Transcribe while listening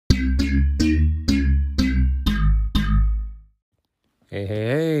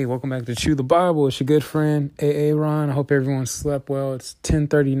Hey, welcome back to Chew the Bible. It's your good friend, A.A. Ron. I hope everyone slept well. It's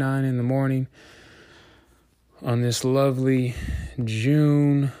 10:39 in the morning on this lovely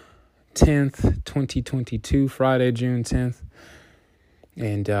June 10th, 2022, Friday, June 10th.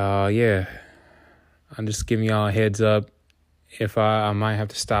 And, I'm just giving y'all a heads up. If I might have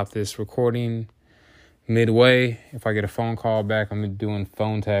to stop this recording midway. If I get a phone call back, I'm doing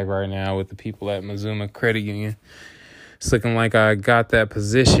phone tag right now with the people at Mazuma Credit Union. It's looking like I got that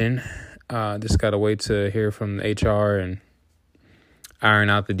position. Just got to wait to hear from the HR and iron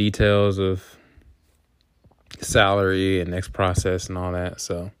out the details of salary and next process and all that.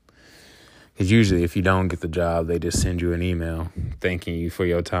 So, because usually if you don't get the job, they just send you an email thanking you for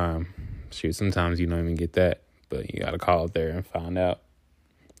your time. Shoot, sometimes you don't even get that, but you got to call it there and find out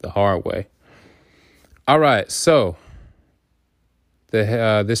the hard way. All right, so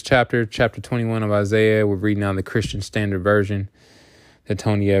this chapter 21 of Isaiah, we're reading out the Christian Standard Version, the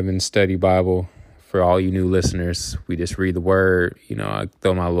Tony Evans Study Bible. For all you new listeners, we just read the word. I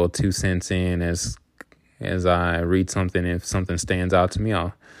throw my little 2 cents in as I read something. If something stands out to me,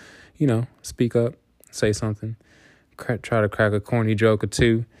 I'll, speak up, say something, try to crack a corny joke or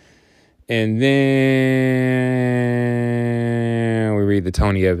two. And then we read the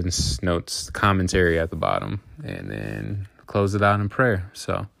Tony Evans notes, commentary at the bottom, and then close it out in prayer.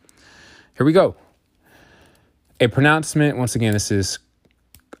 So here we go. A pronouncement. Once again, this is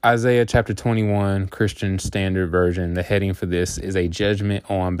Isaiah chapter 21, Christian Standard Version. The heading for this is a judgment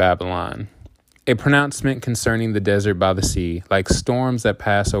on Babylon. A pronouncement concerning the desert by the sea, like storms that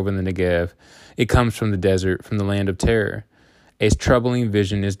pass over the Negev. It comes from the desert, from the land of terror. A troubling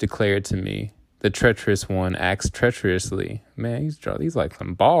vision is declared to me. The treacherous one acts treacherously. Man, these like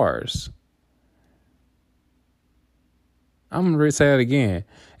some bars. I'm going to say that again.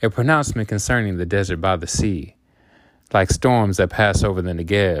 A pronouncement concerning the desert by the sea, like storms that pass over the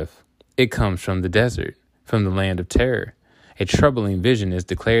Negev. It comes from the desert, from the land of terror. A troubling vision is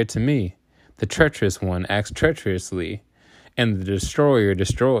declared to me. The treacherous one acts treacherously, and the destroyer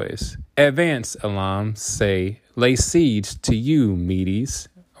destroys. Advance, Elam, say, lay siege to you, Medes.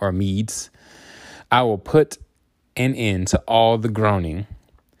 I will put an end to all the groaning.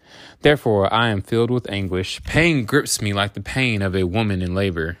 Therefore, I am filled with anguish. Pain grips me like the pain of a woman in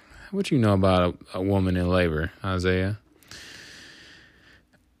labor. What you know about a woman in labor, Isaiah?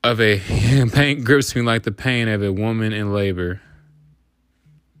 Pain grips me like the pain of a woman in labor.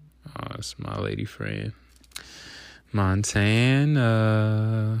 Oh, that's my lady friend.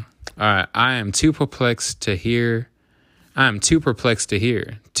 Montana. All right. I am too perplexed to hear,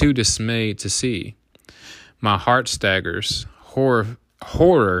 too dismayed to see. My heart staggers.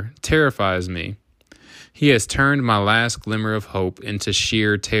 Horror terrifies me. He has turned my last glimmer of hope into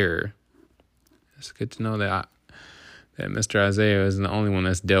sheer terror. It's good to know that Mr. Isaiah isn't the only one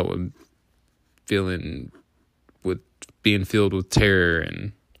that's dealt with being filled with terror.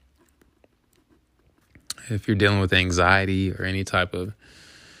 And if you're dealing with anxiety or any type of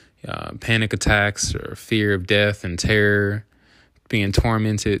panic attacks or fear of death and terror, being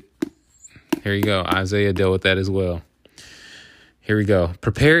tormented, here you go. Isaiah dealt with that as well. Here we go.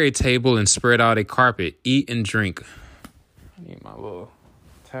 Prepare a table and spread out a carpet. Eat and drink. I need my little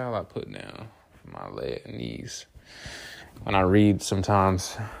towel I put down for my leg and knees. When I read,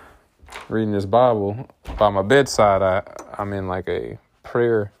 sometimes reading this Bible by my bedside, I'm in like a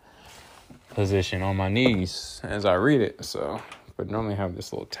prayer position on my knees as I read it. But normally I have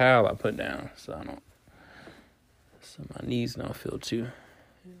this little towel I put down so my knees don't feel too.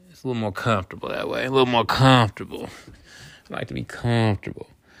 It's a little more comfortable that way. A little more comfortable. I like to be comfortable.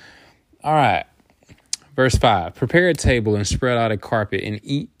 All right. Verse 5. Prepare a table and spread out a carpet and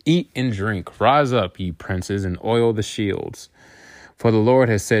eat and drink. Rise up, ye princes, and oil the shields. For the Lord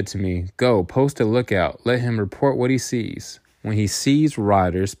has said to me, go, post a lookout. Let him report what he sees. When he sees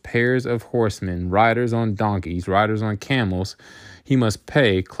riders, pairs of horsemen, riders on donkeys, riders on camels, he must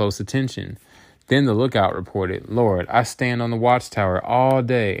pay close attention. Then the lookout reported, Lord, I stand on the watchtower all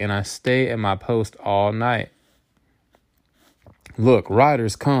day, and I stay at my post all night. Look,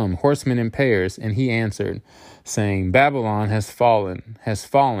 riders come, horsemen in pairs. And he answered, saying, Babylon has fallen.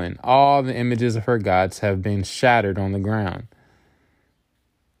 All the images of her gods have been shattered on the ground.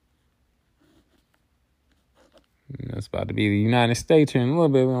 It's about to be the United States here in a little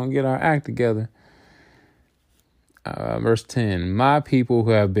bit. We're going to get our act together. Verse 10, my people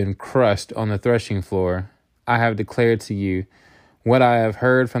who have been crushed on the threshing floor, I have declared to you what I have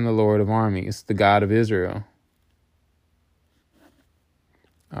heard from the Lord of armies, the God of Israel.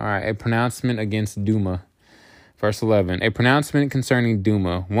 All right, a pronouncement against Duma. Verse 11, a pronouncement concerning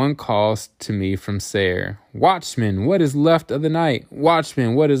Duma. One calls to me from Seir. Watchman, what is left of the night?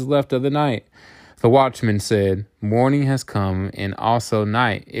 Watchman, what is left of the night? The watchman said, morning has come and also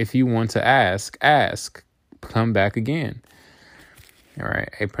night. If you want to ask, ask. Come back again. All right.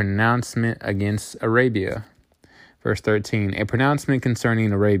 A pronouncement against Arabia. Verse 13, a pronouncement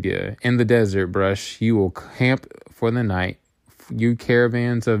concerning Arabia. In the desert brush, you will camp for the night, you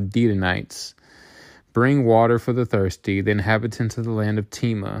caravans of Dedanites. Bring water for the thirsty. The inhabitants of the land of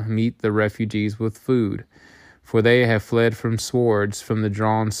Tema meet the refugees with food. For they have fled from swords, from the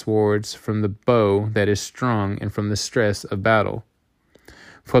drawn swords, from the bow that is strung, and from the stress of battle.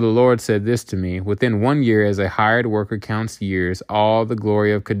 For the Lord said this to me, within 1 year, as a hired worker counts years, all the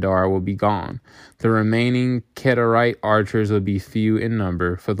glory of Kedar will be gone. The remaining Kedarite archers will be few in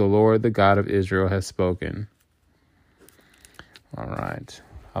number, for the Lord, the God of Israel, has spoken. All right.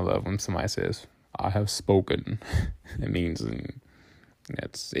 I love when somebody says, I have spoken. It means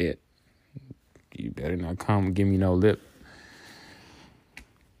that's it. You better not come and give me no lip.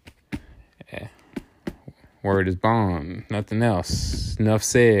 Yeah. Word is bond. Nothing else. Enough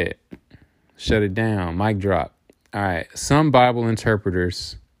said. Shut it down. Mic drop. All right. Some Bible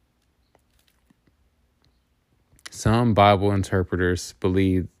interpreters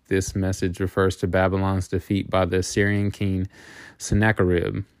believe this message refers to Babylon's defeat by the Assyrian king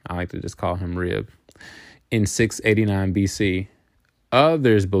Sennacherib. I like to just call him Rib. In 689 BC.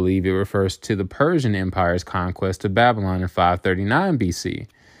 Others believe it refers to the Persian Empire's conquest of Babylon in 539 BC.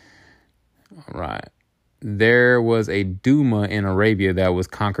 All right. There was a Duma in Arabia that was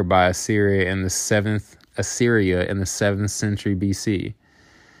conquered by Assyria in the 7th century BC.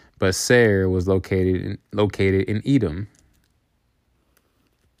 But Seir was located in Edom.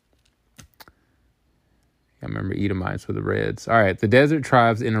 I remember Edomites were the Reds. All right. The desert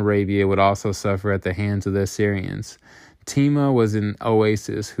tribes in Arabia would also suffer at the hands of the Assyrians. Tema was an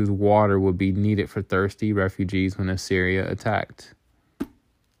oasis whose water would be needed for thirsty refugees when Assyria attacked.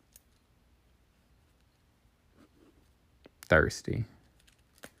 Thirsty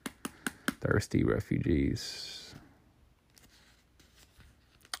refugees.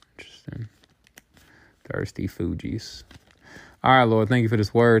 Interesting. Thirsty Fugees. All right, Lord, thank you for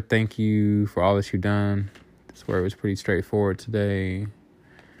this word. Thank you for all that you've done. This word was pretty straightforward today.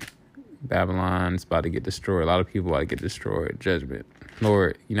 Babylon's about to get destroyed. A lot of people about to get destroyed. Judgment.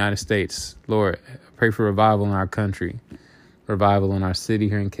 Lord, United States. Lord, pray for revival in our country. Revival in our city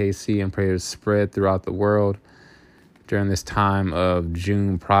here in KC, and pray to spread throughout the world. During this time of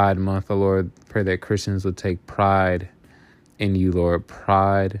June Pride Month, oh Lord, pray that Christians would take pride in you, Lord.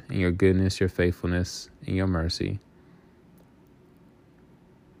 Pride in your goodness, your faithfulness, and your mercy.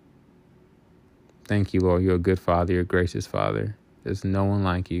 Thank you, Lord. You're a good Father. You're a gracious Father. There's no one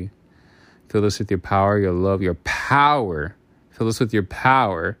like you. Fill us with your power, your love, your power. Fill us with your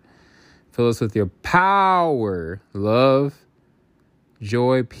power. Fill us with your power. Love,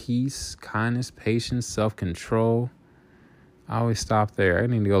 joy, peace, kindness, patience, self-control. I always stop there. I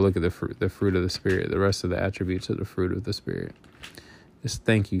need to go look at the fruit of the Spirit, the rest of the attributes of the fruit of the Spirit. Just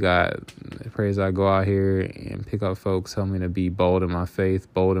thank you, God. I pray as I go out here and pick up folks, help me to be bold in my faith,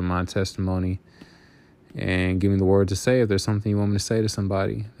 bold in my testimony, and give me the word to say if there's something you want me to say to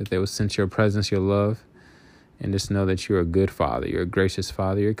somebody, that they will sense your presence, your love, and just know that you're a good Father. You're a gracious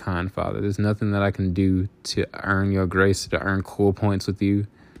Father. You're a kind Father. There's nothing that I can do to earn your grace, to earn cool points with you.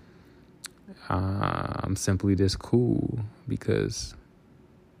 I'm simply just cool because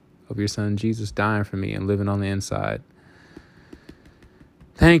of your son Jesus dying for me and living on the inside.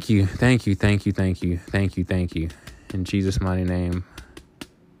 Thank you, thank you, thank you, thank you, thank you, thank you. In Jesus' mighty name,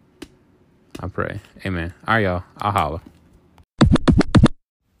 I pray. Amen. All right, y'all. I'll holler.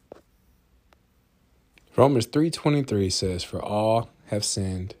 Romans 3:23 says, for all have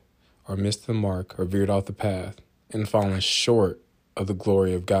sinned or missed the mark or veered off the path and fallen short of the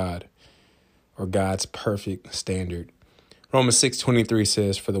glory of God, or God's perfect standard. Romans 6:23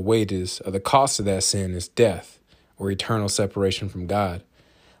 says, for the wages of the cost of that sin is death, or eternal separation from God.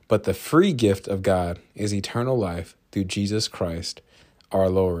 But the free gift of God is eternal life through Jesus Christ, our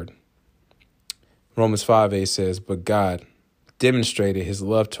Lord. Romans 5:8 says, but God demonstrated his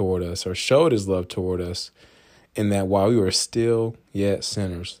love toward us, or showed his love toward us, in that while we were still yet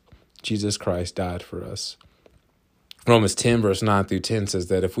sinners, Jesus Christ died for us. Romans 10 verse 9 through 10 says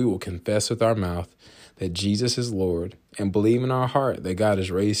that if we will confess with our mouth that Jesus is Lord and believe in our heart that God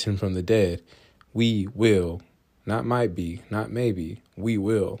has raised him from the dead, we will, not might be, not maybe, we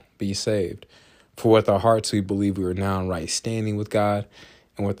will be saved. For with our hearts we believe we are now in right standing with God,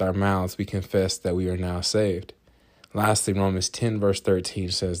 and with our mouths we confess that we are now saved. Lastly, Romans 10 verse 13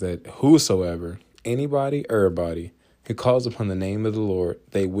 says that whosoever Anybody, everybody who calls upon the name of the Lord,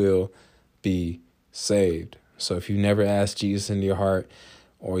 they will be saved. So if you've never asked Jesus into your heart,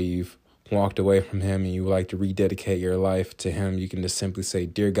 or you've walked away from him and you would like to rededicate your life to him, you can just simply say,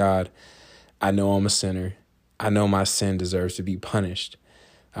 Dear God, I know I'm a sinner. I know my sin deserves to be punished.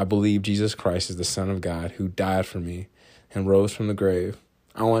 I believe Jesus Christ is the Son of God who died for me and rose from the grave.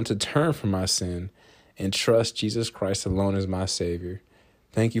 I want to turn from my sin and trust Jesus Christ alone as my Savior.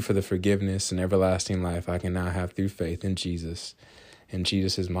 Thank you for the forgiveness and everlasting life I can now have through faith in Jesus. In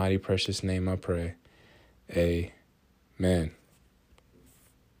Jesus' mighty precious name I pray. Amen.